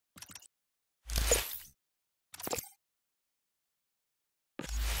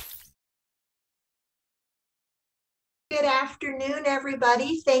Good afternoon,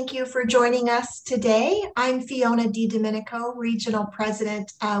 everybody. Thank you for joining us today. I'm Fiona DiDomenico, Regional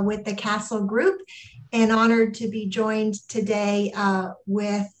President with the Castle Group, and honored to be joined today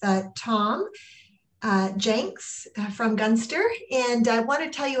with Tom Jenks from Gunster. And I want to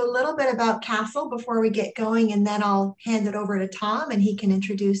tell you a little bit about Castle before we get going, and then I'll hand it over to Tom and he can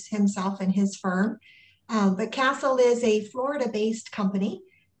introduce himself and his firm. But Castle is a Florida-based company,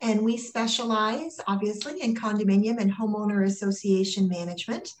 and we specialize, obviously, in condominium and homeowner association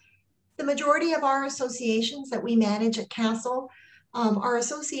management. The majority of our associations that we manage at Castle are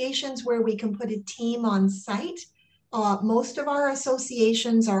associations where we can put a team on site. Most of our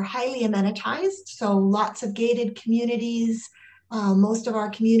associations are highly amenitized, so lots of gated communities. Most of our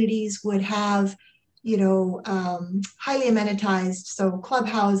communities would have, highly amenitized, so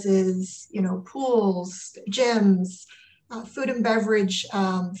clubhouses, pools, gyms, food and beverage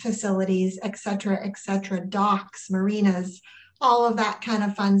facilities, et cetera, docks, marinas, all of that kind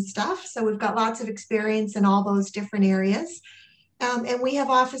of fun stuff. So we've got lots of experience in all those different areas. And we have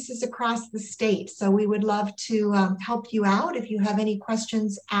offices across the state. So we would love to help you out. If you have any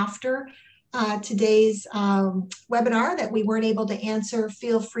questions after today's webinar that we weren't able to answer,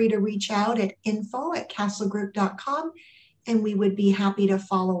 feel free to reach out at info@castlegroup.com, and we would be happy to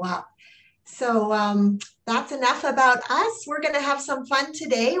follow up. So that's enough about us. We're going to have some fun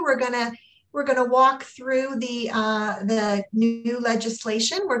today. We're going to walk through the new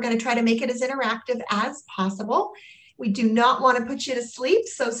legislation. We're going to try to make it as interactive as possible. We do not want to put you to sleep,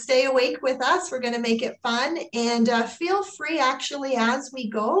 so stay awake with us. We're going to make it fun, and feel free actually as we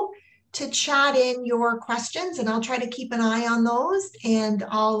go to chat in your questions, and I'll try to keep an eye on those, and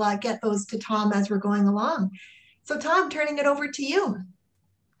I'll get those to Tom as we're going along. So Tom, turning it over to you.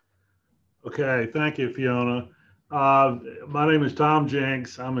 Okay, thank you, Fiona. My name is Tom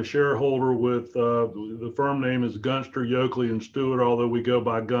Jenks. I'm a shareholder with the firm name is Gunster, Yoakley, and Stewart, although we go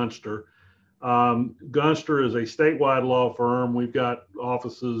by Gunster. Gunster is a statewide law firm. We've got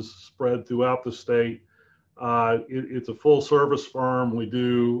offices spread throughout the state. It's a full service firm. We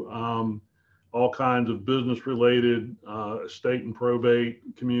do all kinds of business related, estate and probate,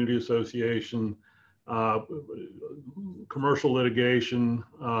 community association, commercial litigation,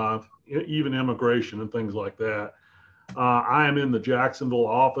 even immigration and things like that. I am in the Jacksonville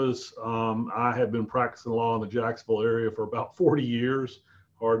office. I have been practicing law in the Jacksonville area for about 40 years.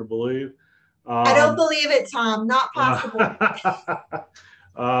 Hard to believe. I don't believe it, Tom. Not possible.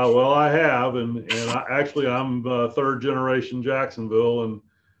 Well, I have, and I'm third generation Jacksonville, and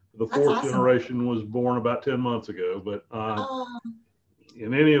the fourth awesome. generation was born about 10 months ago. But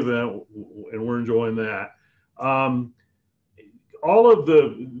in any event, and we're enjoying that. All of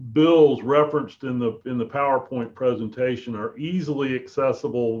the bills referenced in the PowerPoint presentation are easily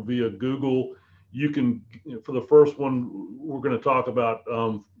accessible via Google. You can, for the first one, we're going to talk about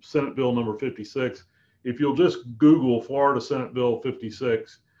Senate Bill number 56. If you'll just Google Florida Senate Bill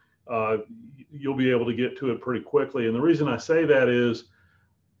 56, you'll be able to get to it pretty quickly. And the reason I say that is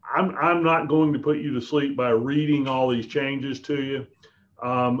I'm not going to put you to sleep by reading all these changes to you.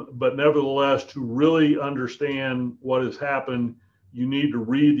 But nevertheless, to really understand what has happened, you need to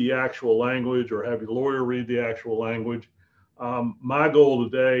read the actual language or have your lawyer read the actual language. My goal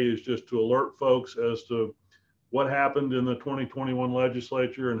today is just to alert folks as to what happened in the 2021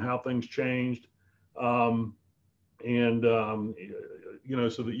 legislature and how things changed. So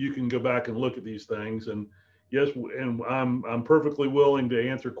that you can go back and look at these things. And yes, and I'm perfectly willing to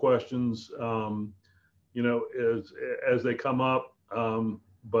answer questions, as they come up.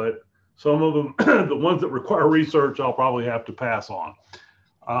 But some of them, the ones that require research, I'll probably have to pass on.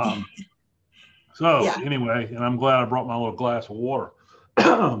 Anyway, and I'm glad I brought my little glass of water.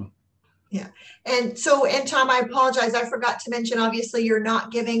 Yeah. And Tom, I apologize. I forgot to mention, obviously, you're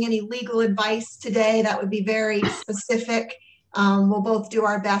not giving any legal advice today. That would be very specific. We'll both do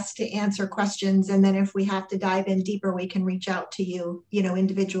our best to answer questions. And then if we have to dive in deeper, we can reach out to you,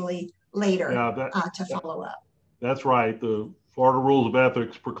 individually later to follow up. That's right. The Florida Rules of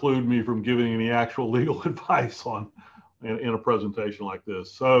Ethics preclude me from giving any actual legal advice in a presentation like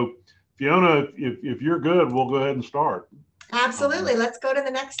this. So Fiona, if you're good, we'll go ahead and start. Absolutely. Let's go to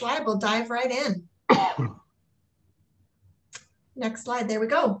the next slide. We'll dive right in. Next slide. There we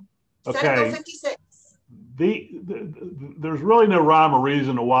go. Okay. Senate Bill 56. There's really no rhyme or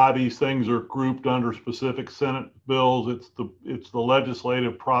reason to why these things are grouped under specific Senate bills. It's the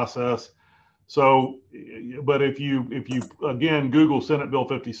legislative process. So, but if you again Google Senate Bill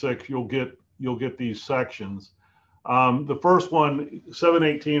 56, you'll get these sections. The first one,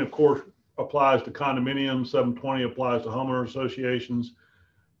 718, of course, applies to condominiums. 720 applies to homeowner associations.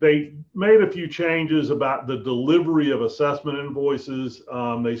 They made a few changes about the delivery of assessment invoices.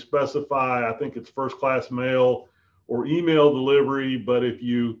 They specify, I think it's first class mail or email delivery, but if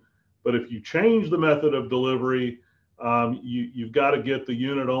you change the method of delivery, you've got to get the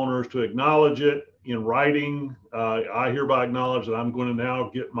unit owners to acknowledge it in writing. I hereby acknowledge that I'm going to now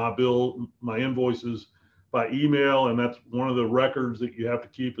get my invoices by email, and that's one of the records that you have to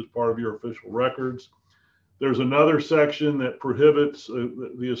keep as part of your official records. There's another section that prohibits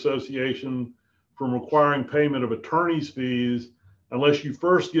the association from requiring payment of attorney's fees unless you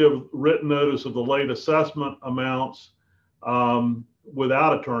first give written notice of the late assessment amounts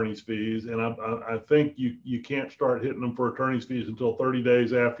without attorney's fees. And I think you can't start hitting them for attorney's fees until 30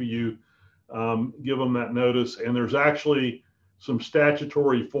 days after you give them that notice. And there's actually some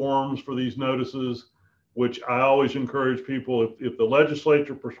statutory forms for these notices, which I always encourage people, if the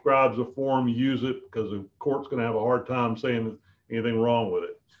legislature prescribes a form, use it, because the court's going to have a hard time saying anything wrong with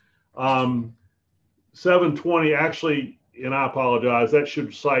it. 720 actually, and I apologize, that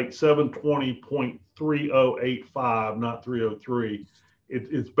should cite 720.3085, not 303.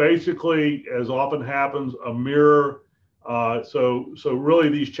 It's basically, as often happens, a mirror. So really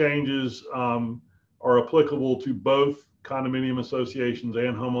these changes are applicable to both condominium associations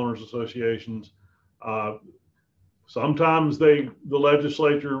and homeowners associations. Sometimes the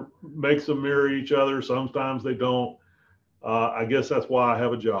legislature makes them mirror each other. Sometimes they don't. I guess that's why I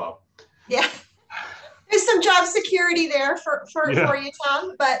have a job. Yeah. There's some job security there for you,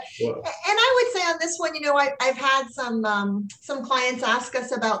 Tom. But and I would say on this one, I've had some clients ask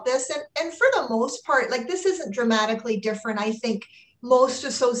us about this, and for the most part, like, this isn't dramatically different. I think most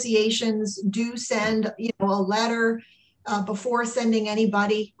associations do send a letter before sending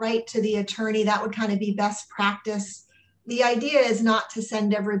anybody right to the attorney. That would kind of be best practice. The idea is not to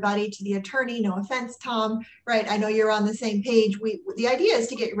send everybody to the attorney. No offense, Tom, right? I know you're on the same page. The idea is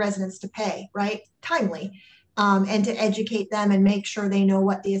to get residents to pay, right? Timely, and to educate them and make sure they know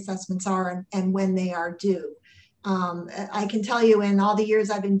what the assessments are and when they are due. I can tell you, in all the years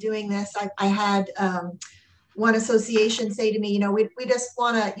I've been doing this, I had one association say to me, we just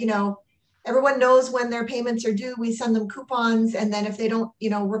want to, everyone knows when their payments are due. We send them coupons, and then if they don't,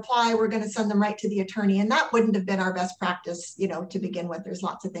 reply, we're going to send them right to the attorney. And that wouldn't have been our best practice, to begin with. There's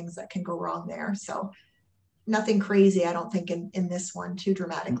lots of things that can go wrong there. So nothing crazy, I don't think, in this one, too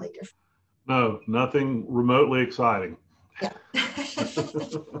dramatically different. No, nothing remotely exciting. Yeah.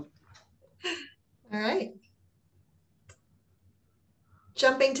 All right.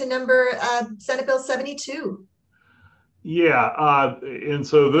 Jumping to number Senate Bill 72. Yeah, and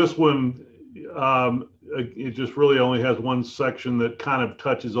so this one, it just really only has one section that kind of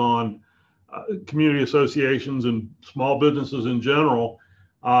touches on community associations and small businesses in general,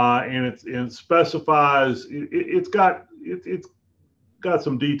 and it specifies it's got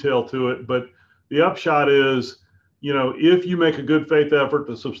some detail to it, but the upshot is, if you make a good faith effort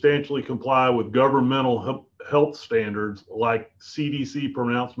to substantially comply with governmental health standards like CDC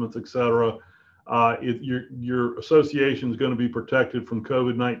pronouncements, et cetera, your association is going to be protected from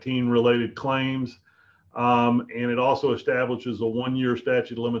COVID-19 related claims. And it also establishes a 1-year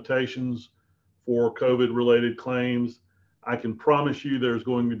statute of limitations for COVID related claims. I can promise you there's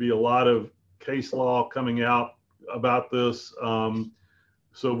going to be a lot of case law coming out about this.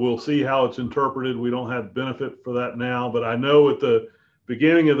 So we'll see how it's interpreted. We don't have benefit for that now, but I know at the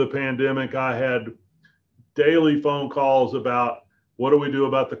beginning of the pandemic, I had daily phone calls about, what do we do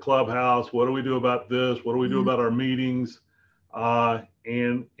about the clubhouse? What do we do about this? What do we do about our meetings? And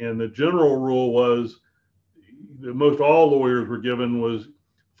the general rule was, that most all lawyers were given, was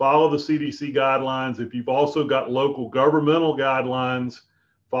follow the CDC guidelines. If you've also got local governmental guidelines,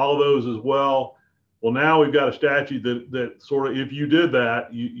 follow those as well. Well, now we've got a statute that sort of, if you did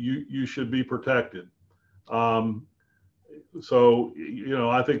that, you should be protected. So,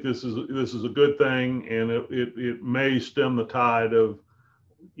 I think this is a good thing, and it may stem the tide of,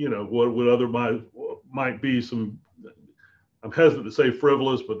 what other might be some, I'm hesitant to say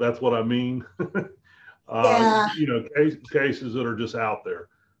frivolous, but that's what I mean. Yeah. Cases that are just out there.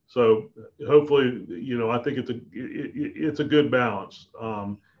 So hopefully, I think it's a good balance.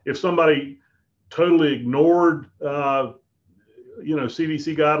 If somebody totally ignored,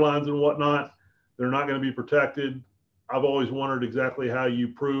 CDC guidelines and whatnot, they're not going to be protected. I've always wondered exactly how you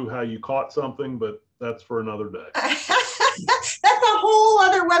prove how you caught something, but that's for another day. That's a whole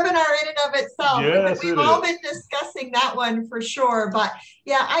other webinar in and of itself. Yes, We've all been discussing that one for sure. But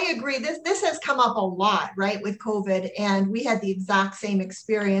yeah, I agree. This has come up a lot, right, with COVID, and we had the exact same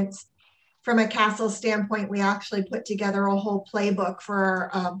experience. From a Castle standpoint, we actually put together a whole playbook for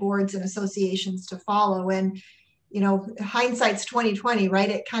our boards and associations to follow. And hindsight's 2020, right?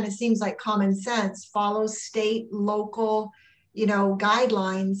 It kind of seems like common sense. Follow state, local,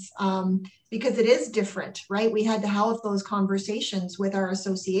 guidelines, because it is different, right? We had to have those conversations with our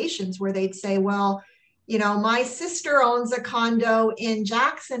associations where they'd say, well, my sister owns a condo in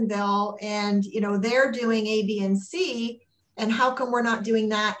Jacksonville and, they're doing A, B, and C. And how come we're not doing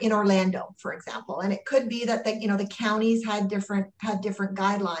that in Orlando, for example? And it could be that the counties had different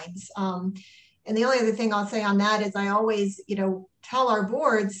guidelines. And the only other thing I'll say on that is I always, tell our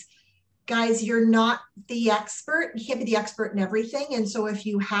boards, guys, you're not the expert. You can't be the expert in everything. And so if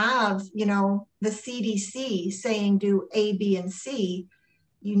you have, the CDC saying do A, B, and C,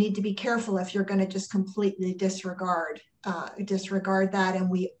 you need to be careful if you're going to just completely disregard that. And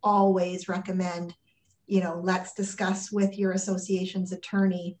we always recommend, let's discuss with your association's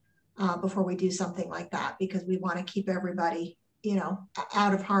attorney before we do something like that, because we want to keep everybody,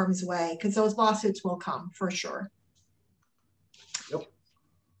 out of harm's way, because those lawsuits will come for sure. Yep.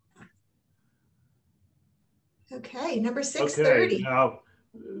 Okay, number 630. Okay, now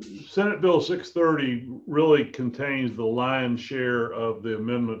Senate Bill 630 really contains the lion's share of the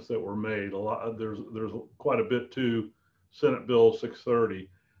amendments that were made. There's quite a bit to Senate Bill 630.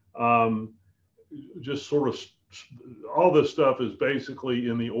 Just sort of all this stuff is basically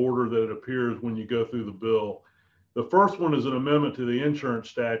in the order that it appears when you go through the bill. The first one is an amendment to the insurance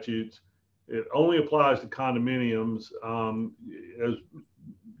statutes. It only applies to condominiums. As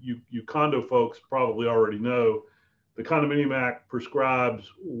you condo folks probably already know, the Condominium Act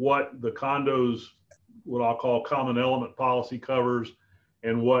prescribes what the condos, what I'll call common element policy covers,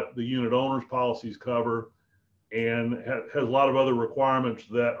 and what the unit owners policies cover, and has a lot of other requirements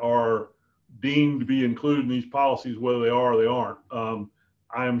that are deemed to be included in these policies, whether they are or they aren't.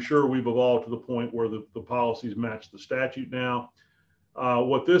 I am sure we've evolved to the point where the policies match the statute now.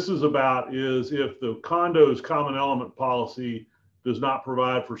 What this is about is if the condo's common element policy does not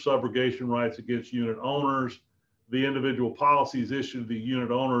provide for subrogation rights against unit owners, the individual policies issued to the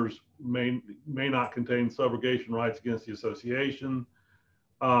unit owners may not contain subrogation rights against the association.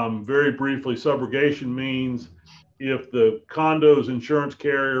 Very briefly, subrogation means if the condo's insurance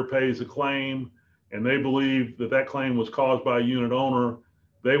carrier pays a claim and they believe that that claim was caused by a unit owner,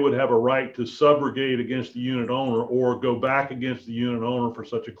 they would have a right to subrogate against the unit owner or go back against the unit owner for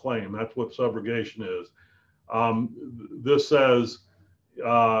such a claim. That's what subrogation is. This says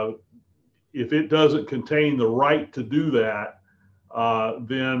if it doesn't contain the right to do that,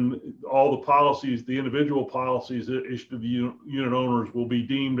 then all the policies, the individual policies that issued to the unit owners will be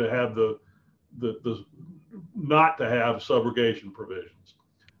deemed to have the not to have subrogation provisions.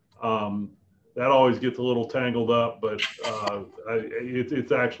 That always gets a little tangled up, but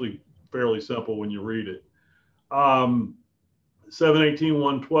it's actually fairly simple when you read it.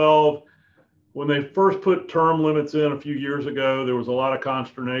 718.112, when they first put term limits in a few years ago, there was a lot of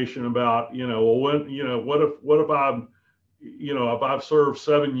consternation about, what if I'm, if I've served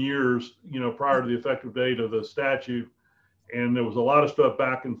 7 years, prior to the effective date of the statute, and there was a lot of stuff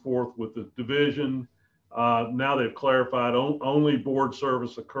back and forth with the division. Now they've clarified only board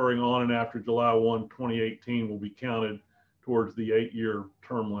service occurring on and after July 1, 2018 will be counted towards the 8-year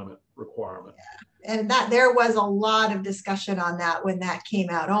term limit requirement. And that there was a lot of discussion on that when that came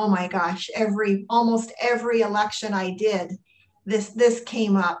out. Oh my gosh, almost every election I did, this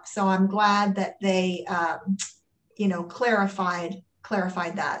came up. So I'm glad that they, clarified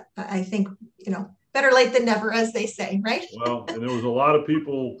that. I think, better late than never, as they say, right? Well, and there was a lot of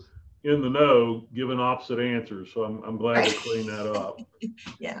people in the know giving opposite answers. So I'm glad to clean that up.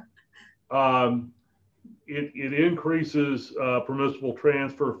 Yeah. It increases permissible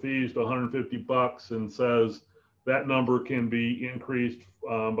transfer fees to $150 and says that number can be increased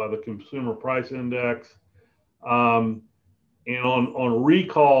by the Consumer Price Index. And on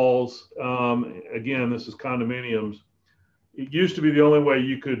recalls, again, this is condominiums. It used to be the only way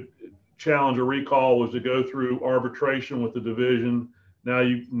you could challenge a recall was to go through arbitration with the division.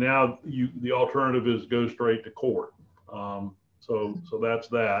 Now the alternative is go straight to court. So that's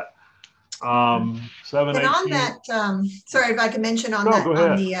that. 718. And on that, sorry if I can mention on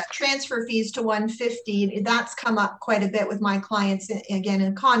the transfer fees to 150, that's come up quite a bit with my clients, again,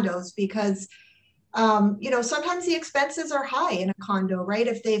 in condos, because sometimes the expenses are high in a condo, right?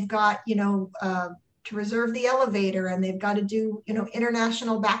 If they've got, to reserve the elevator and they've got to do,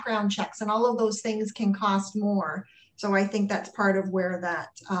 international background checks, and all of those things can cost more. So I think that's part of where that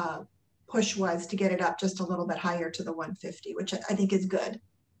push was, to get it up just a little bit higher to the 150, which I think is good.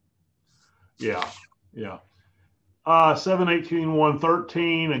 Yeah.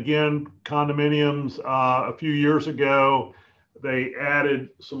 718.113, again, condominiums. A few years ago, They added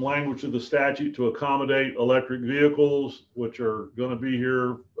some language to the statute to accommodate electric vehicles, which are going to be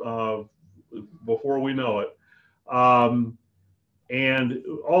here before we know it. And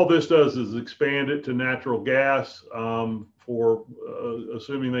all this does is expand it to natural gas for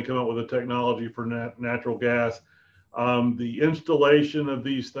assuming they come up with a technology for natural gas. The installation of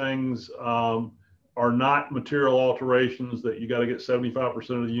these things are not material alterations that you got to get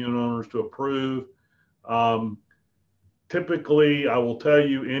 75% of the unit owners to approve. Typically, I will tell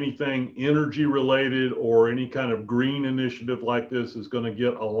you, anything energy related or any kind of green initiative like this is going to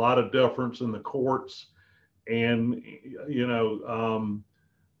get a lot of deference in the courts. And, you know,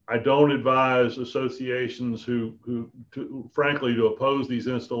 I don't advise associations frankly, to oppose these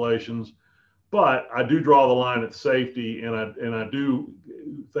installations, but I do draw the line at safety, and I do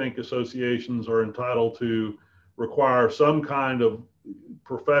think associations are entitled to require some kind of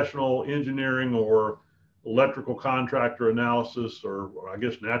professional engineering or electrical contractor analysis, or I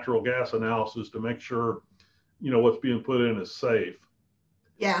guess natural gas analysis, to make sure, you know, what's being put in is safe.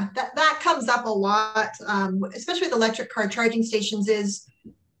 Yeah, that comes up a lot, especially with electric car charging stations, is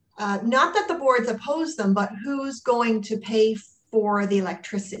not that the boards oppose them, but who's going to pay for the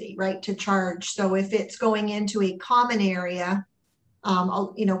electricity, right, to charge. So if it's going into a common area,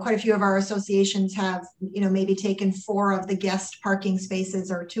 you know, quite a few of our associations have, you know, maybe taken 4 of the guest parking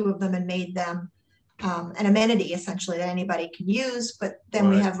spaces or 2 of them and made them an amenity essentially that anybody can use. But then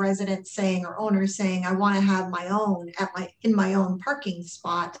we have residents saying, or owners saying, I want to have my own in my own parking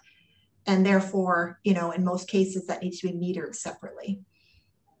spot. And therefore, you know, in most cases that needs to be metered separately.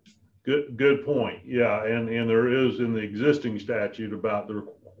 Good point. Yeah, and there is in the existing statute about the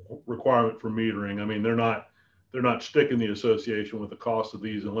requirement for metering. I mean, they're not sticking the association with the cost of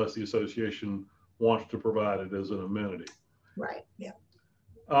these unless the association wants to provide it as an amenity. Right. Yeah.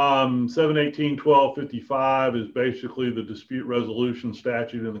 718-1255 is basically the dispute resolution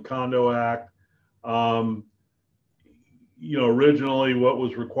statute in the Condo Act. You know, originally what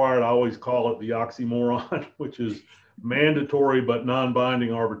was required, I always call it the oxymoron, which is mandatory but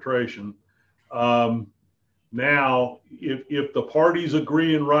non-binding arbitration. Now, if the parties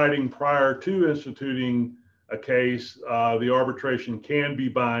agree in writing prior to instituting a case, the arbitration can be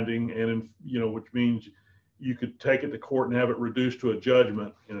binding, and you know, which means you could take it to court and have it reduced to a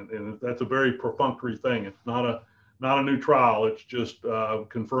judgment, and that's a very perfunctory thing. It's not a new trial. It's just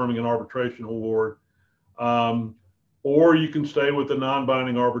confirming an arbitration award. Or you can stay with the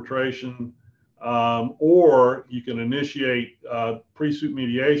non-binding arbitration, or you can initiate pre-suit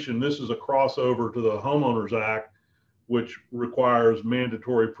mediation. This is a crossover to the Homeowners Act, which requires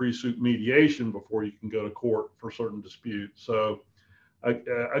mandatory pre-suit mediation before you can go to court for certain disputes. So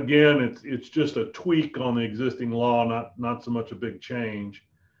again, it's just a tweak on the existing law, not so much a big change.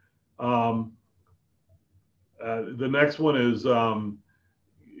 The next one is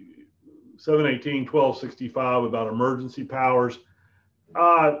 718-1265 about emergency powers.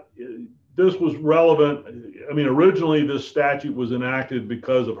 This was relevant. I mean, originally this statute was enacted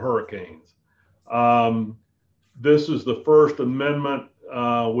because of hurricanes. This is the first amendment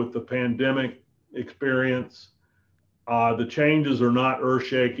with the pandemic experience. The changes are not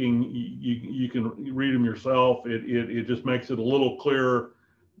earth-shaking. You can read them yourself. It just makes it a little clearer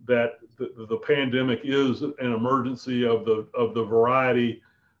that the pandemic is an emergency of the variety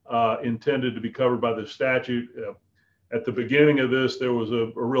intended to be covered by the statute. At the beginning of this, there was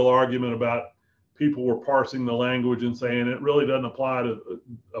a real argument about people were parsing the language and saying it really doesn't apply to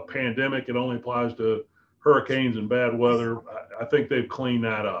a pandemic. It only applies to hurricanes and bad weather. I think they've cleaned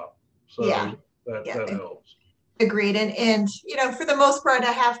that up. So yeah, that helps. Agreed. And, you know, for the most part,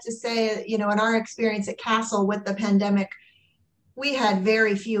 I have to say, you know, in our experience at Castle with the pandemic, we had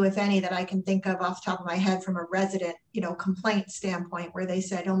very few, if any, that I can think of off the top of my head from a resident, you know, complaint standpoint, where they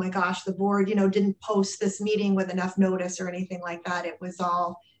said, oh my gosh, the board, you know, didn't post this meeting with enough notice or anything like that. It was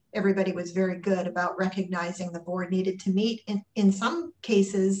everybody was very good about recognizing the board needed to meet. In some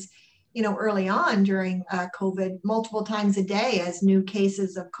cases, you know, early on during COVID, multiple times a day as new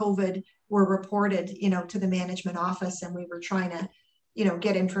cases of COVID were reported, you know, to the management office, and we were trying to, you know,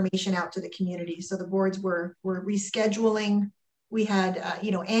 get information out to the community. So the boards were rescheduling. We had,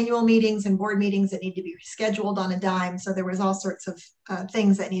 you know, annual meetings and board meetings that need to be rescheduled on a dime. So there was all sorts of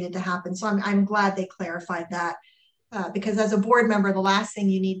things that needed to happen. So I'm glad they clarified that because as a board member, the last thing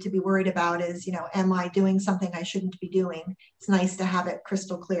you need to be worried about is, you know, am I doing something I shouldn't be doing? It's nice to have it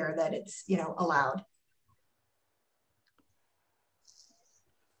crystal clear that it's, you know, allowed.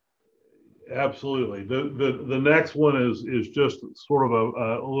 Absolutely. The next one is just sort of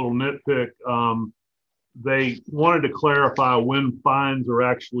a little nitpick. They wanted to clarify when fines are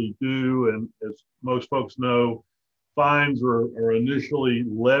actually due, and as most folks know, fines are initially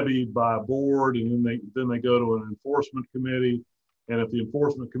levied by a board, and then they go to an enforcement committee. And if the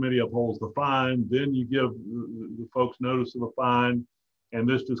enforcement committee upholds the fine, then you give the folks notice of the fine. And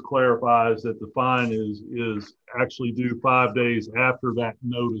this just clarifies that the fine is actually due 5 days after that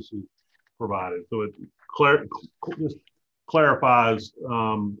notice is provided. So it just clarifies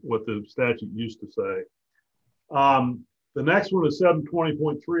what the statute used to say. The next one is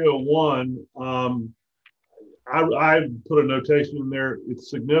 720.301. I put a notation in there. It's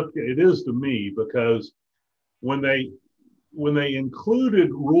significant. It is to me because when they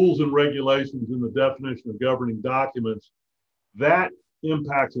included rules and regulations in the definition of governing documents, that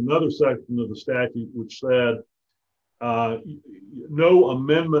impacts another section of the statute which said no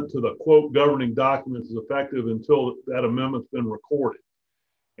amendment to the quote governing documents is effective until that amendment's been recorded.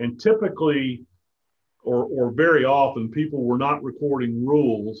 And typically, or very often, people were not recording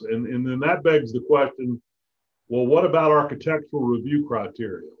rules. And then that begs the question, well, what about architectural review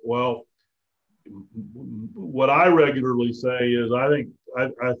criteria? Well, what I regularly say is I think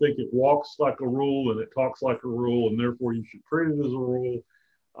it walks like a rule and it talks like a rule, and therefore you should treat it as a rule.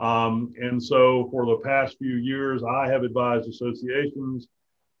 And so for the past few years, I have advised associations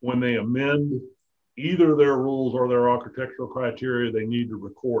when they amend either their rules or their architectural criteria, they need to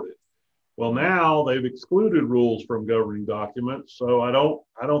record it. Well, now they've excluded rules from governing documents, so I don't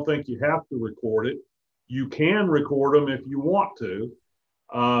think you have to record it. You can record them if you want to.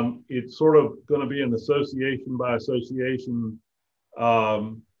 It's sort of going to be an association by association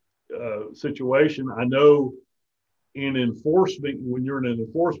situation. I know in enforcement, when you're in an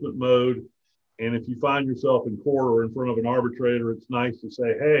enforcement mode, and if you find yourself in court or in front of an arbitrator, it's nice to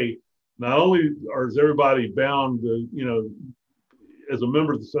say, hey, not only is everybody bound to, as a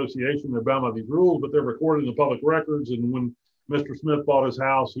member of the association, they're bound by these rules, but they're recorded in the public records. And when Mr. Smith bought his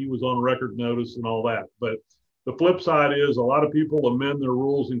house, he was on record notice and all that. But the flip side is a lot of people amend their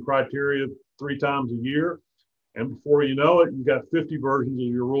rules and criteria 3 times a year. And before you know it, you've got 50 versions of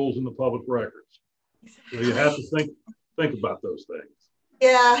your rules in the public records. So you have to think about those things.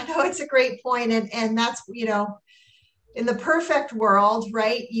 Yeah, no, it's a great point. And that's, in the perfect world,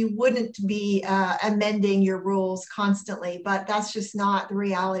 right, you wouldn't be amending your rules constantly, but that's just not the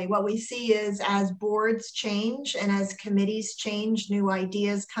reality. What we see is as boards change and as committees change, new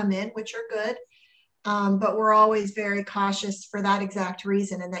ideas come in, which are good. But we're always very cautious for that exact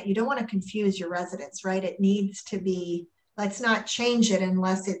reason, and that you don't want to confuse your residents, right? It needs to be, let's not change it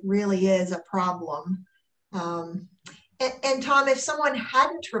unless it really is a problem. And Tom, if someone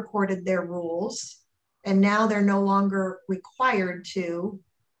hadn't recorded their rules and now they're no longer required to,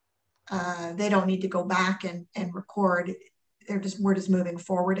 they don't need to go back and record. We're just moving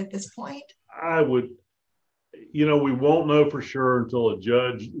forward at this point. I would, we won't know for sure until a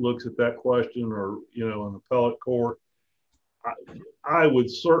judge looks at that question or, an appellate court. I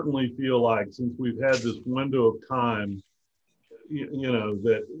would certainly feel like since we've had this window of time,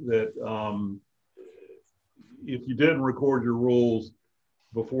 that if you didn't record your rules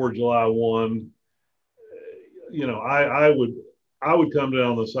before July 1, I would come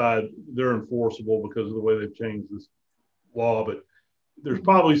down the side they're enforceable because of the way they've changed this law. But there's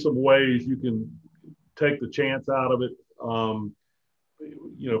probably some ways you can take the chance out of it.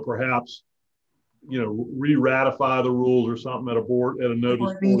 Perhaps, re-ratify the rules or something at a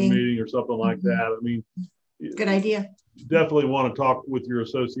notice board meeting or something like that. I mean, good idea. Definitely want to talk with your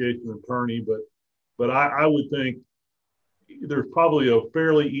association attorney, but I would think there's probably a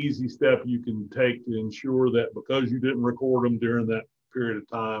fairly easy step you can take to ensure that because you didn't record them during that period of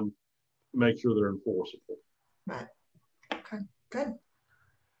time, make sure they're enforceable. Right. Okay, good.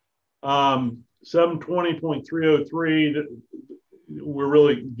 720.303, we're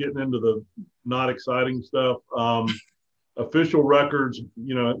really getting into the not exciting stuff. Official records,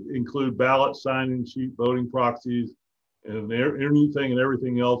 include ballot sign-in sheet, voting proxies, and anything and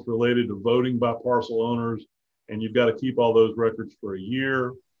everything else related to voting by parcel owners. And you've got to keep all those records for a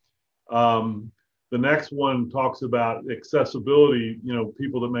year. The next one talks about accessibility,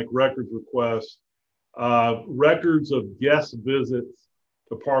 people that make records requests. Records of guest visits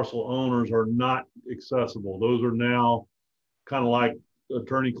to parcel owners are not accessible. Those are now kind of like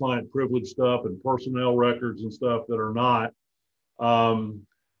attorney-client privilege stuff and personnel records and stuff that are not. And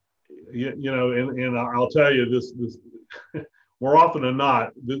I'll tell you this more often than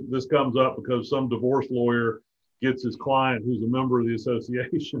not, this comes up because some divorce lawyer gets his client who's a member of the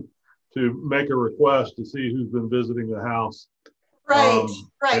association to make a request to see who's been visiting the house. Right,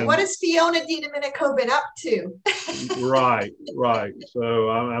 right. What has Fiona DiDomenico been up to? Right. So,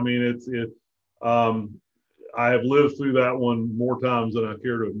 I mean, I have lived through that one more times than I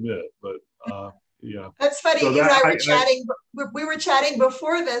care to admit, but Yeah. That's funny. So You and I were chatting. We were chatting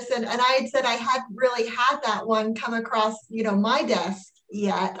before this, and I had said I hadn't really had that one come across, my desk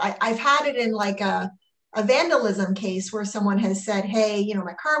yet. I've had it in like a vandalism case where someone has said, "Hey,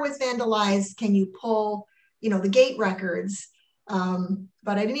 my car was vandalized. Can you pull, the gate records?"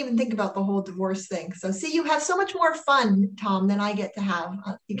 But I didn't even think about the whole divorce thing. So see, you have so much more fun, Tom, than I get to have.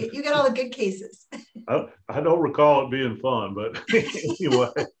 You get all the good cases. I don't recall it being fun, but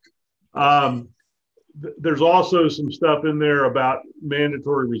anyway. There's also some stuff in there about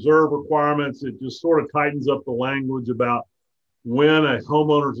mandatory reserve requirements. It just sort of tightens up the language about when a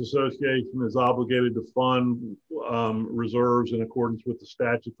homeowners association is obligated to fund reserves in accordance with the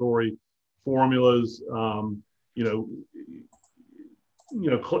statutory formulas.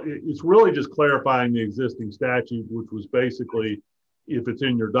 It's really just clarifying the existing statute, which was basically if it's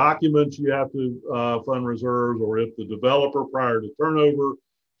in your documents, you have to fund reserves, or if the developer prior to turnover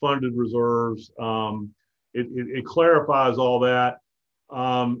funded reserves. It clarifies all that.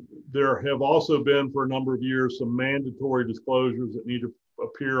 There have also been for a number of years some mandatory disclosures that need to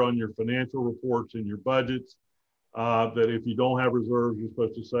appear on your financial reports and your budgets. That if you don't have reserves, you're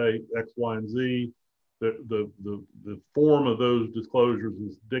supposed to say X, Y, and Z. The form of those disclosures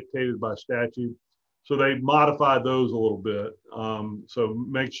is dictated by statute. So they modified those a little bit. So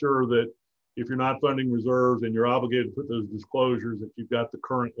make sure that if you're not funding reserves and you're obligated to put those disclosures, that you've got the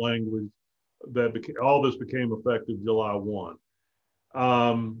current language. All this became effective July 1.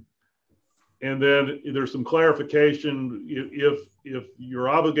 And then there's some clarification. If you're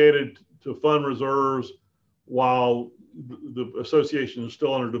obligated to fund reserves while the association is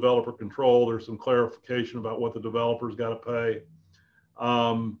still under developer control, there's some clarification about what the developer's got to pay.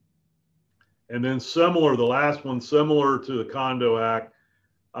 And then the last one, similar to the Condo Act,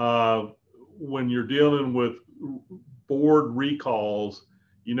 when you're dealing with board recalls,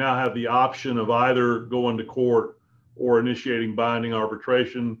 you now have the option of either going to court or initiating binding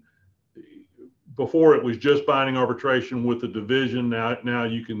arbitration. Before it was just binding arbitration with the division. Now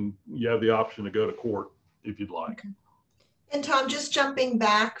you have the option to go to court if you'd like. Okay. And Tom, just jumping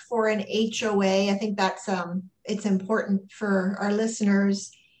back for an HOA, I think that's it's important for our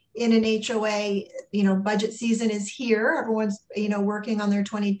listeners. In an HOA, budget season is here. Everyone's, working on their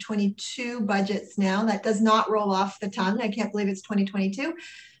 2022 budgets now. That does not roll off the tongue. I can't believe it's 2022.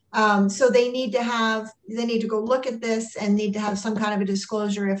 So they need to go look at this and need to have some kind of a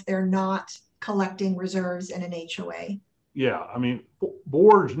disclosure if they're not collecting reserves in an HOA. Yeah, I mean,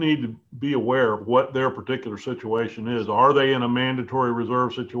 boards need to be aware of what their particular situation is. Are they in a mandatory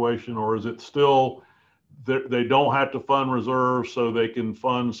reserve situation, or is it still they don't have to fund reserves so they can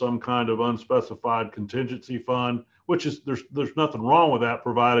fund some kind of unspecified contingency fund, which is there's nothing wrong with that,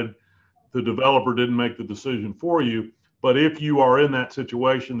 provided the developer didn't make the decision for you. But if you are in that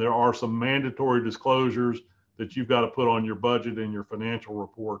situation, there are some mandatory disclosures that you've got to put on your budget and your financial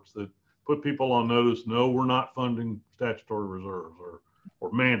reports that put people on notice. No, we're not funding statutory reserves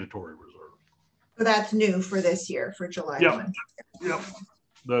or mandatory reserves. So that's new for this year, for July 1. Yep.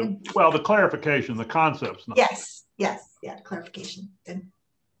 The clarification, the concept's not. Yes. Yeah, clarification. Good.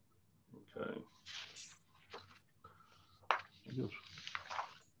 Okay.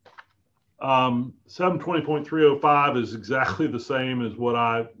 720.305 is exactly the same as what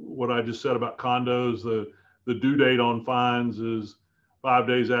I just said about condos. The due date on fines is 5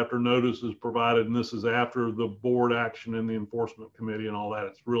 days after notice is provided, and this is after the board action and the enforcement committee and all that.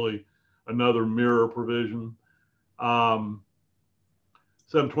 It's really another mirror provision.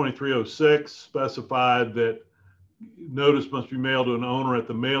 72306 specified that notice must be mailed to an owner at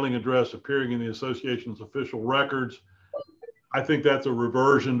the mailing address appearing in the association's official records. I think that's a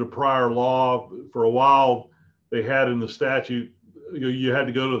reversion to prior law. For a while, they had in the statute, you had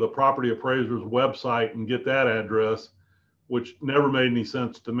to go to the property appraiser's website and get that address, which never made any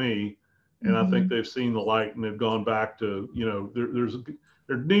sense to me. And I think they've seen the light and they've gone back to,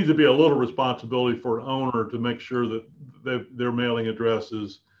 there needs to be a little responsibility for an owner to make sure that their mailing address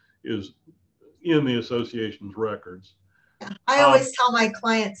is in the association's records. I always tell my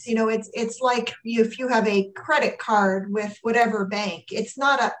clients, it's like if you have a credit card with whatever bank, it's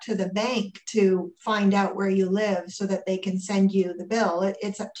not up to the bank to find out where you live so that they can send you the bill.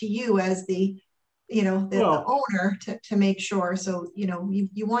 It's up to you as the owner to make sure. So,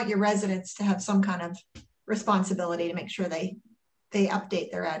 you want your residents to have some kind of responsibility to make sure they update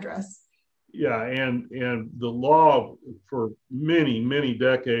their address. Yeah, and the law for many, many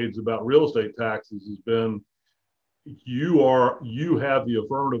decades about real estate taxes has been you have the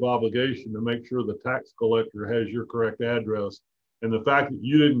affirmative obligation to make sure the tax collector has your correct address. And the fact that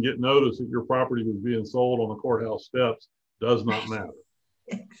you didn't get notice that your property was being sold on the courthouse steps does not matter.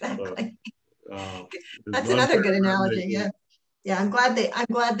 Exactly. That's another good analogy. Yeah. Yeah. I'm glad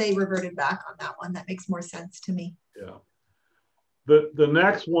they reverted back on that one. That makes more sense to me. Yeah. The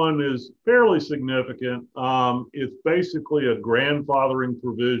next one is fairly significant. It's basically a grandfathering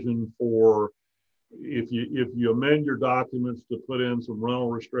provision for if you amend your documents to put in some rental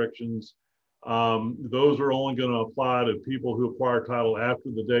restrictions, those are only going to apply to people who acquire title after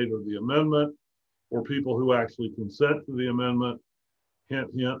the date of the amendment, or people who actually consent to the amendment.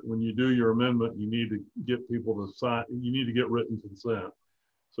 Hint, hint, when you do your amendment, you need to get people to sign, you need to get written consent.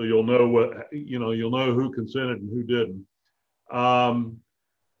 So you'll know you'll know who consented and who didn't.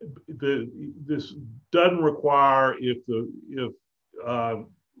 This doesn't require if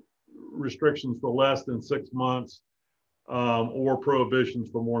restrictions for less than 6 months or prohibitions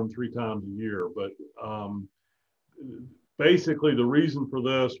for more than 3 times a year. But basically, the reason for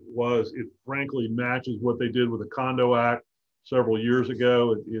this was it frankly matches what they did with the Condo Act several years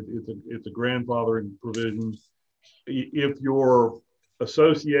ago. It's a grandfathering provision. If your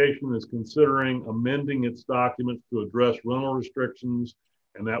association is considering amending its documents to address rental restrictions,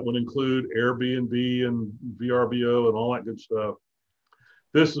 and that would include Airbnb and VRBO and all that good stuff,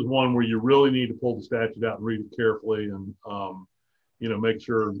 this is one where you really need to pull the statute out and read it carefully and make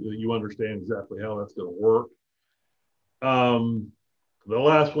sure that you understand exactly how that's going to work. The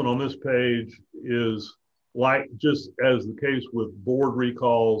last one on this page is, like just as the case with board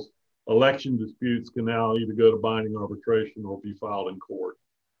recalls, election disputes can now either go to binding arbitration or be filed in court.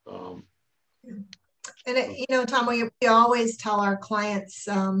 Tom, we always tell our clients,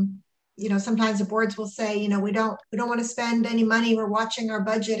 sometimes the boards will say, we don't want to spend any money. We're watching our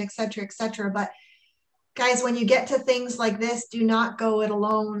budget, et cetera, et cetera. But guys, when you get to things like this, do not go it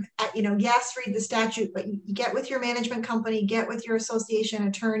alone. Yes, read the statute, but you get with your management company, get with your association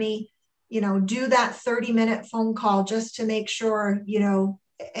attorney, do that 30-minute phone call just to make sure,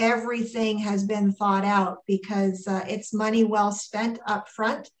 everything has been thought out, because it's money well spent up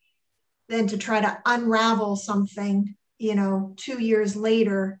front than to try to unravel something, 2 years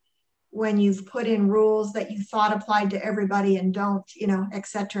later when you've put in rules that you thought applied to everybody and don't, et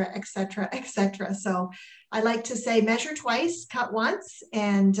cetera, et cetera, et cetera. So I like to say measure twice, cut once,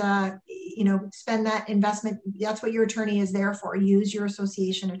 and, spend that investment. That's what your attorney is there for. Use your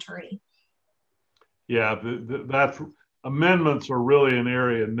association attorney. Yeah, that's amendments are really an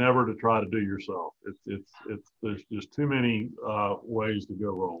area never to try to do yourself. There's just too many ways to go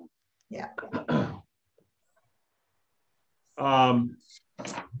wrong. Yeah.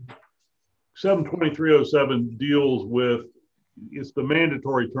 72307 deals with, it's the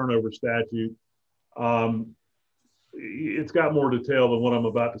mandatory turnover statute. It's got more detail than what I'm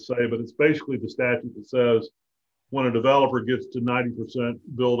about to say, but it's basically the statute that says when a developer gets to 90%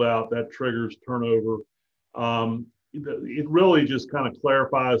 build out, that triggers turnover. It really just kind of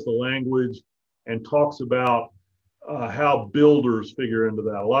clarifies the language and talks about how builders figure into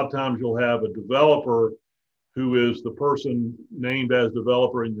that. A lot of times you'll have a developer who is the person named as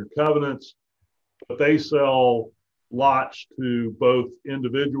developer in your covenants, but they sell lots to both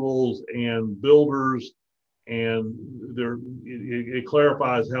individuals and builders, and it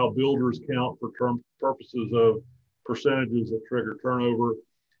clarifies how builders count for purposes of percentages that trigger turnover.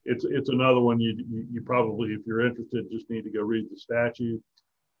 It's another one you probably, if you're interested, just need to go read the statute.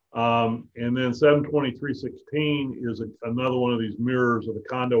 And then 72316 is another one of these mirrors of the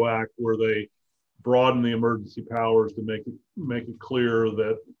Condo Act, where they broaden the emergency powers to make it clear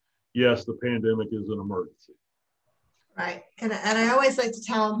that yes, the pandemic is an emergency. Right, and I always like to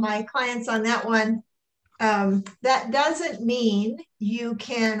tell my clients on that one, that doesn't mean you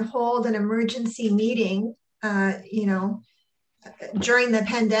can hold an emergency meeting, during the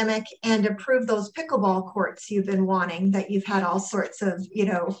pandemic and approve those pickleball courts you've been wanting, that you've had all sorts of,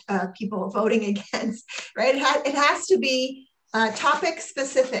 people voting against, right? It has to be topic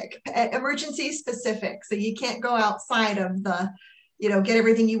specific, emergency specific. So you can't go outside of the, get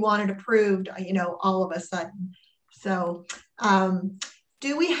everything you wanted approved, all of a sudden. So,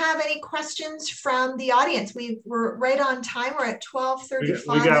 do we have any questions from the audience? We're right on time. We're at 12:35.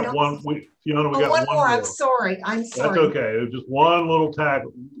 We got one. Fiona, we got one more. I'm sorry. That's okay. It was just one little tag,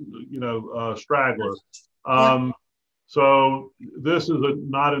 straggler. Yeah. So this is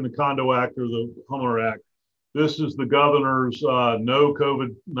not in the Condo Act or the Homeowner Act. This is the governor's No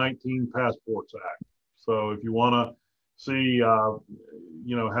COVID-19 Passports Act. So if you want to see, how,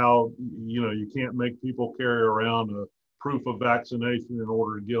 you can't make people carry around a proof of vaccination in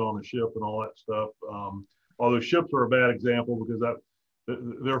order to get on a ship and all that stuff. Although ships are a bad example because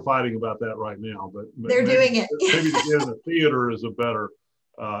they're fighting about that right now. But they're doing it. Maybe in the theater is a better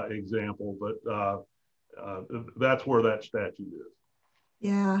example, but that's where that statute is.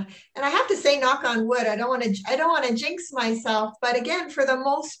 Yeah. And I have to say, knock on wood, I don't want to jinx myself, but again, for the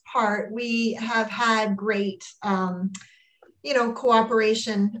most part, we have had great,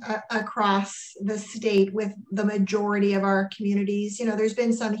 cooperation across the state with the majority of our communities. There's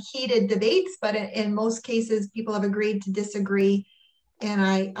been some heated debates, but in most cases, people have agreed to disagree. And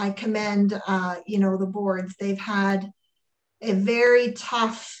I commend, the boards. They've had a very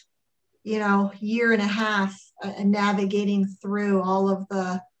tough, year and a half navigating through all of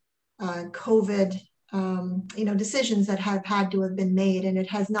the COVID, decisions that have had to have been made, and it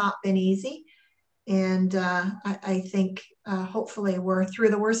has not been easy. And I think hopefully we're through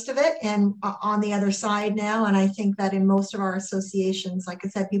the worst of it and on the other side now. And I think that in most of our associations, like I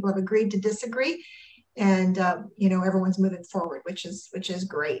said, people have agreed to disagree, and everyone's moving forward, which is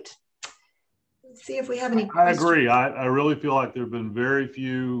great. Let's see if we have any questions. I agree. I really feel like there have been very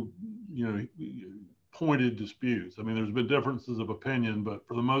few, pointed disputes. I mean, there's been differences of opinion, but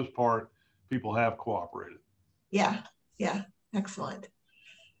for the most part, people have cooperated. Yeah, excellent.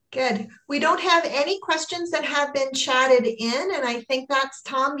 Good. We don't have any questions that have been chatted in, and I think that's,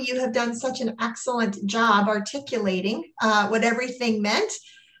 Tom, you have done such an excellent job articulating what everything meant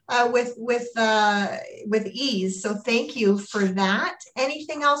with ease. So thank you for that.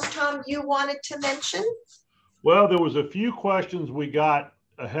 Anything else, Tom, you wanted to mention? Well, there was a few questions we got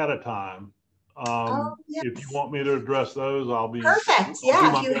ahead of time. Yes. If you want me to address those, I'll be perfect.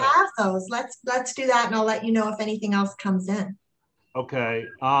 Yeah, if you best. have those, let's do that, and I'll let you know if anything else comes in. Okay.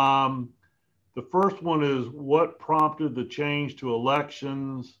 The first one is, what prompted the change to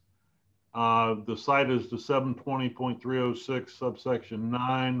elections? The site is the 720.306 subsection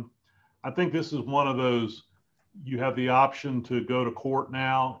 9. I think this is one of those, you have the option to go to court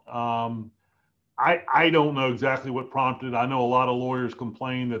now. I don't know exactly what prompted. I know a lot of lawyers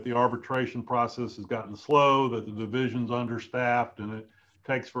complain that the arbitration process has gotten slow, that the division's understaffed, and it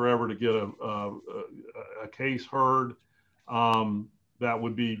takes forever to get a case heard. That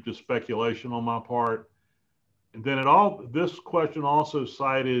would be just speculation on my part. And then this question also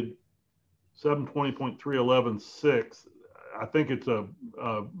cited 720.311.6. I think it's a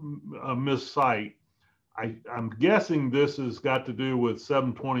miscite. I'm guessing this has got to do with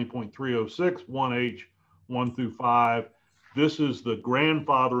 720.306, 1H, 1 through 5. This is the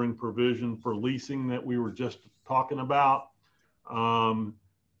grandfathering provision for leasing that we were just talking about. And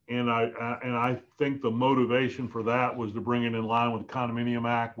I think the motivation for that was to bring it in line with the Condominium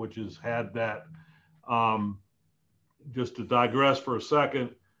Act, which has had that. Just to digress for a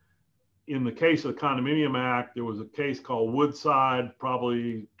second, in the case of the Condominium Act, there was a case called Woodside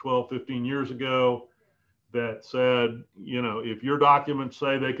probably 12, 15 years ago that said, if your documents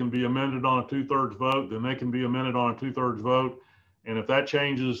say they can be amended on a 2/3 vote, then they can be amended on a 2/3 vote. And if that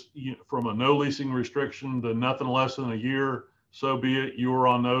changes from a no leasing restriction to nothing less than a year, so be it. You were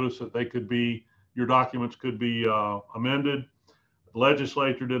on notice that your documents could be amended. The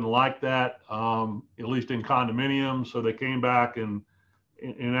legislature didn't like that, at least in condominiums. So they came back and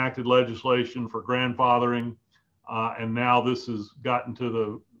enacted legislation for grandfathering. And now this has gotten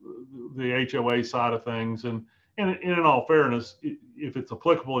to the HOA side of things. And in all fairness, if it's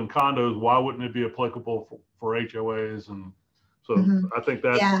applicable in condos, why wouldn't it be applicable for HOAs? And so I think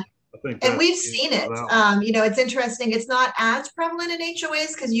that's, yeah. And we've seen it. It's interesting. It's not as prevalent in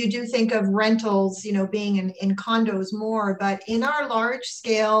HOAs because you do think of rentals, being in condos more. But in our large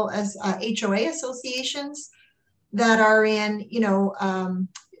scale as HOA associations that are in,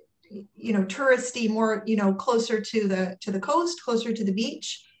 touristy, more, closer to the coast, closer to the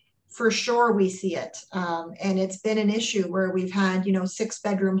beach, for sure we see it. And it's been an issue where we've had,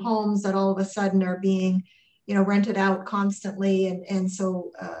 6-bedroom homes that all of a sudden are being, rented out constantly. And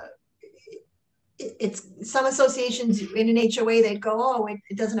so it's some associations in an HOA, they'd go, oh,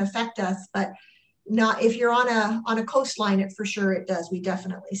 it doesn't affect us, but not if you're on a coastline, it for sure it does. We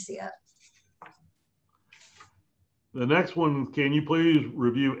definitely see it. The next one, can you please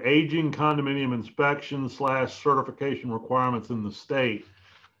review aging condominium inspection / certification requirements in the state?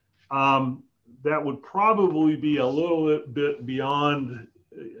 That would probably be a little bit beyond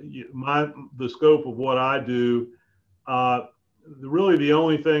the scope of what I do. Really the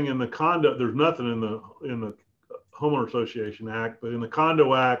only thing in the condo, there's nothing in the Homeowner Association Act, but in the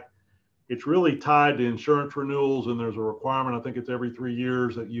Condo Act, it's really tied to insurance renewals, and there's a requirement, I think it's every 3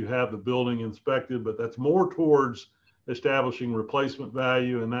 years, that you have the building inspected, but that's more towards establishing replacement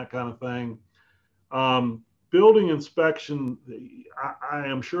value and that kind of thing. Building inspection, I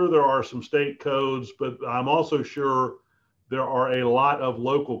am sure there are some state codes, but I'm also sure there are a lot of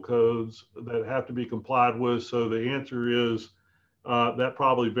local codes that have to be complied with. So the answer is that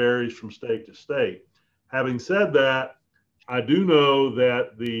probably varies from state to state. Having said that, I do know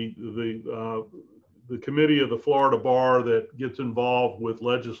that the committee of the Florida Bar that gets involved with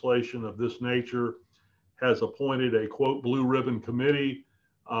legislation of this nature has appointed a quote blue ribbon committee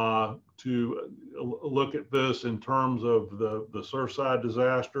to look at this in terms of the Surfside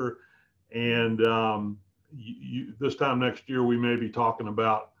disaster. And this time next year, we may be talking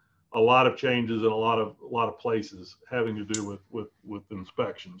about a lot of changes in a lot of places having to do with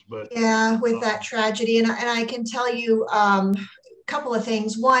inspections. But yeah, with that tragedy, and I can tell you couple of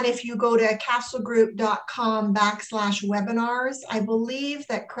things. One, if you go to castlegroup.com/webinars, I believe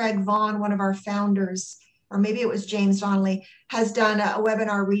that Craig Vaughn, one of our founders, or maybe it was James Donnelly, has done a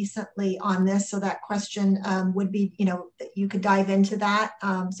webinar recently on this. So that question would be, that you could dive into that.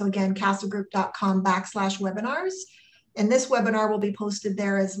 So again, castlegroup.com/webinars. And this webinar will be posted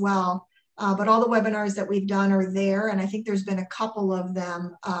there as well. But all the webinars that we've done are there. And I think there's been a couple of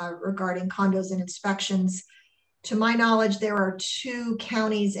them regarding condos and inspections. To my knowledge, there are 2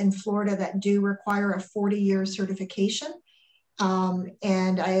 counties in Florida that do require a 40-year certification.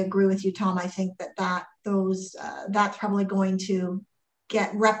 And I agree with you, Tom. I think that's probably going to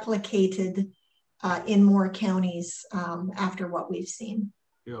get replicated in more counties after what we've seen.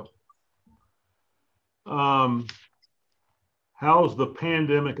 Yeah. How's the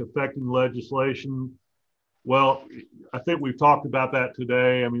pandemic affecting legislation? Well, I think we've talked about that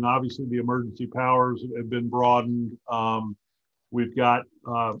today. I mean, obviously the emergency powers have been broadened. We've got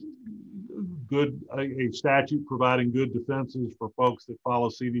a statute providing good defenses for folks that follow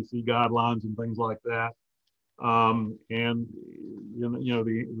CDC guidelines and things like that. And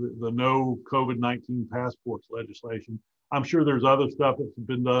the no COVID-19 passports legislation. I'm sure there's other stuff that's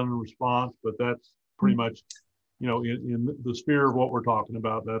been done in response, but that's pretty much, in the sphere of what we're talking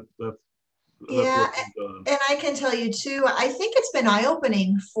about. That's yeah, and I can tell you too, I think it's been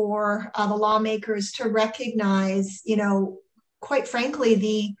eye-opening for the lawmakers to recognize, quite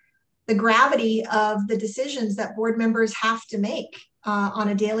frankly, the gravity of the decisions that board members have to make on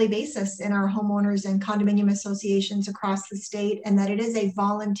a daily basis in our homeowners and condominium associations across the state, and that it is a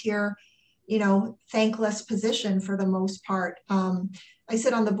volunteer, thankless position for the most part. I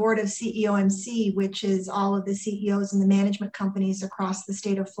sit on the board of CEOMC, which is all of the CEOs and the management companies across the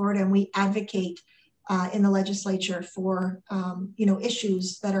state of Florida, and we advocate in the legislature for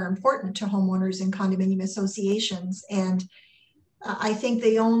issues that are important to homeowners and condominium associations. And I think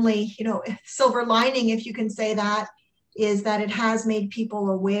the only silver lining, if you can say that, is that it has made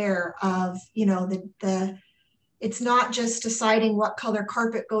people aware of it's not just deciding what color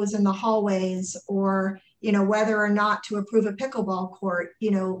carpet goes in the hallways or whether or not to approve a pickleball court.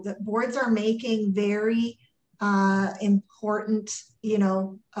 The boards are making very important,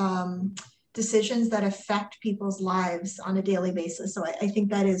 decisions that affect people's lives on a daily basis. So I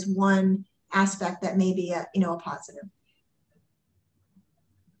think that is one aspect that may be a positive.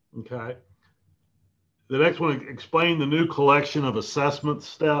 Okay. The next one, explain the new collection of assessment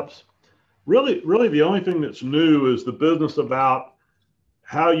steps. Really, the only thing that's new is the business about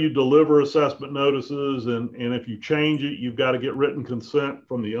how you deliver assessment notices, and if you change it, you've got to get written consent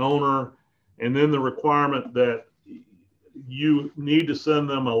from the owner, and then the requirement that you need to send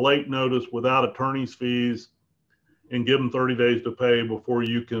them a late notice without attorney's fees and give them 30 days to pay before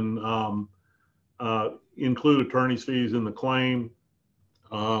you can include attorney's fees in the claim.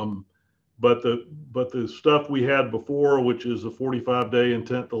 But the stuff we had before, which is a 45-day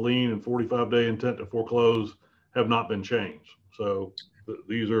intent to lien and 45-day intent to foreclose, have not been changed. So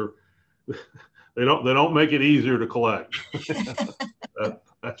these are they don't make it easier to collect.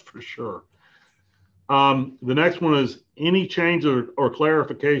 That's for sure. The next one is any changes or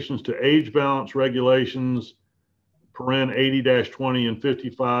clarifications to age balance regulations, paren 80-20 and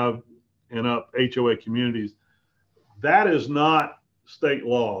 55 and up HOA communities. That is not state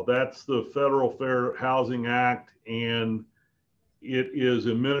law. That's the Federal Fair Housing Act, and it is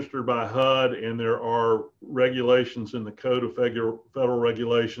administered by HUD, and there are regulations in the Code of Federal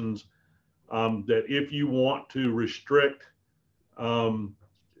Regulations that if you want to restrict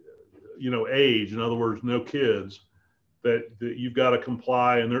age, in other words, no kids, that you've got to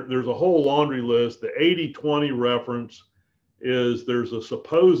comply. And there's a whole laundry list. The 80-20 reference is there's a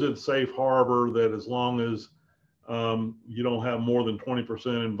supposed safe harbor that as long as you don't have more than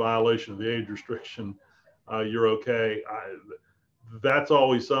 20% in violation of the age restriction, you're okay. That's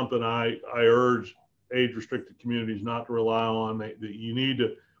always something I urge age restricted communities not to rely on.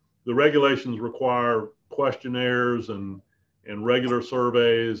 The regulations require questionnaires and regular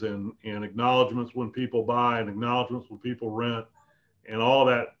surveys and acknowledgments when people buy and acknowledgments when people rent and all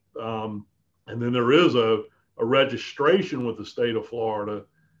that. And then there is a registration with the state of Florida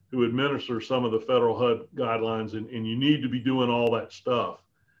who administers some of the federal HUD guidelines, and you need to be doing all that stuff.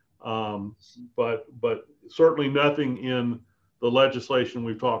 But certainly nothing in the legislation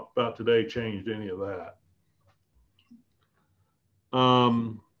we've talked about today changed any of that.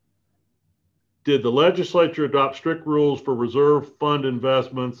 Did the legislature adopt strict rules for reserve fund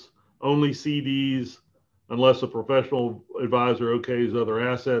investments, only CDs, unless a professional advisor okays other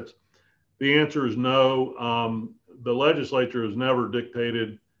assets? The answer is no. The legislature has never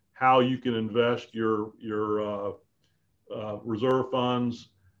dictated how you can invest your reserve funds.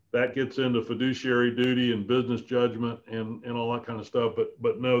 That gets into fiduciary duty and business judgment and all that kind of stuff.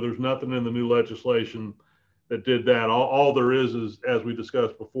 But no, there's nothing in the new legislation that did that. All there is, as we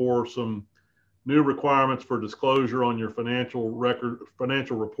discussed before, some new requirements for disclosure on your financial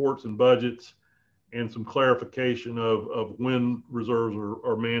reports and budgets, and some clarification of when reserves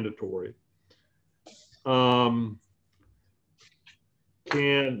are mandatory. The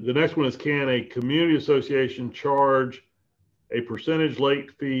next one is, can a community association charge a percentage late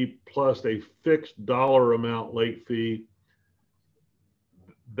fee plus a fixed dollar amount late fee?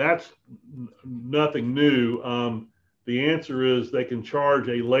 That's nothing new. The answer is they can charge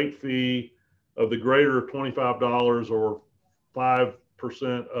a late fee of the greater of $25 or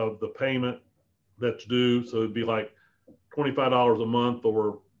 5% of the payment that's due. So it'd be like $25 a month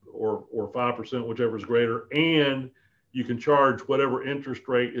or 5%, whichever is greater. And you can charge whatever interest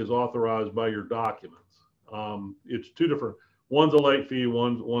rate is authorized by your documents. It's two different. One's a late fee,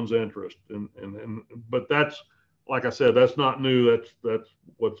 one's interest, but that's, like I said, that's not new. That's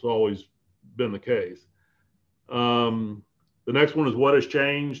what's always been the case. The next one is, what has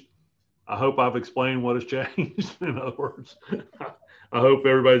changed? I hope I've explained what has changed. In other words, I hope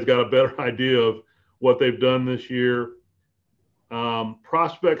everybody's got a better idea of what they've done this year.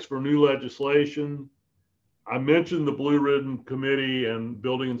 Prospects for new legislation. I mentioned the Blue Ribbon Committee and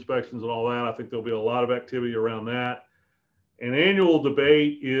building inspections and all that. I think there'll be a lot of activity around that. An annual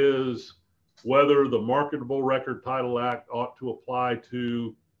debate is whether the Marketable Record Title Act ought to apply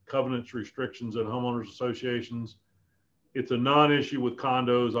to covenants, restrictions, and homeowners associations. It's a non-issue with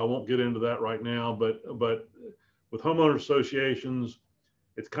condos. I won't get into that right now, but with homeowner associations,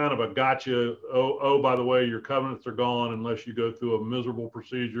 it's kind of a gotcha. Oh, by the way, your covenants are gone unless you go through a miserable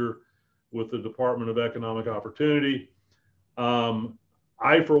procedure with the Department of Economic Opportunity.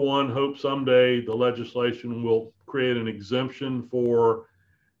 I, for one, hope someday the legislation will create an exemption for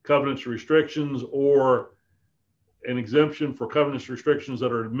covenants restrictions, or an exemption for covenants restrictions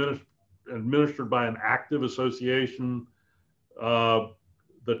that are administered by an active association.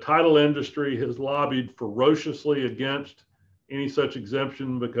 The title industry has lobbied ferociously against any such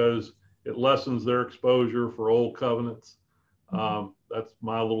exemption because it lessens their exposure for old covenants. That's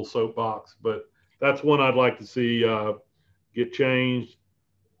my little soapbox, but that's one I'd like to see get changed.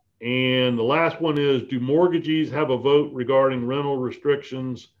 And the last one is, do mortgagees have a vote regarding rental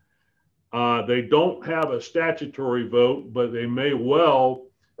restrictions? They don't have a statutory vote, but they may well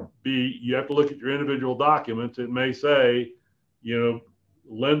be. You have to look at your individual documents. It may say,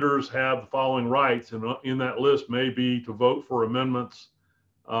 lenders have the following rights, and in that list may be to vote for amendments,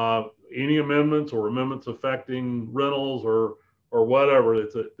 any amendments or amendments affecting rentals or whatever.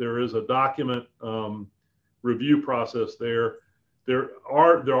 There is a document review process there. There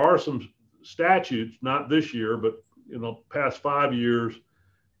are some statutes, not this year, but in the past 5 years,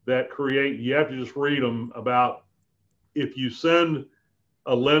 that create, you have to just read them, about if you send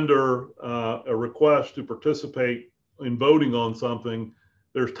a lender a request to participate in voting on something,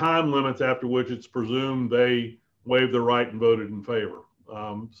 there's time limits after which it's presumed they waived their right and voted in favor.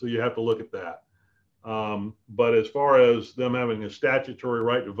 So you have to look at that. But as far as them having a statutory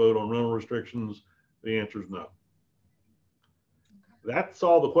right to vote on rental restrictions, the answer is no. That's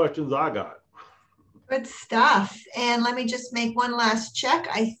all the questions I got. Good stuff. And let me just make one last check.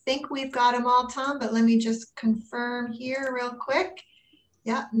 I think we've got them all, Tom, but let me just confirm here real quick.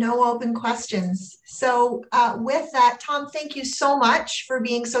 Yeah, no open questions. So with that, Tom, thank you so much for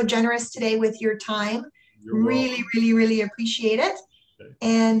being so generous today with your time. Really appreciate it. Okay.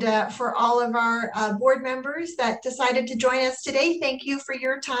 And for all of our board members that decided to join us today, thank you for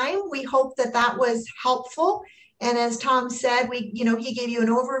your time. We hope that that was helpful. And as Tom said, he gave you an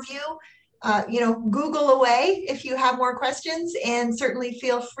overview. Google away if you have more questions, and certainly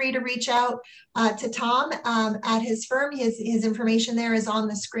feel free to reach out to Tom at his firm. His information there is on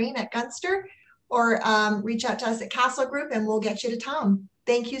the screen at Gunster, or reach out to us at Castle Group and we'll get you to Tom.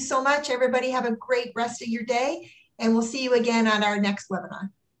 Thank you so much, everybody. Have a great rest of your day, and we'll see you again on our next webinar.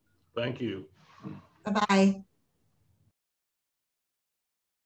 Thank you. Bye-bye.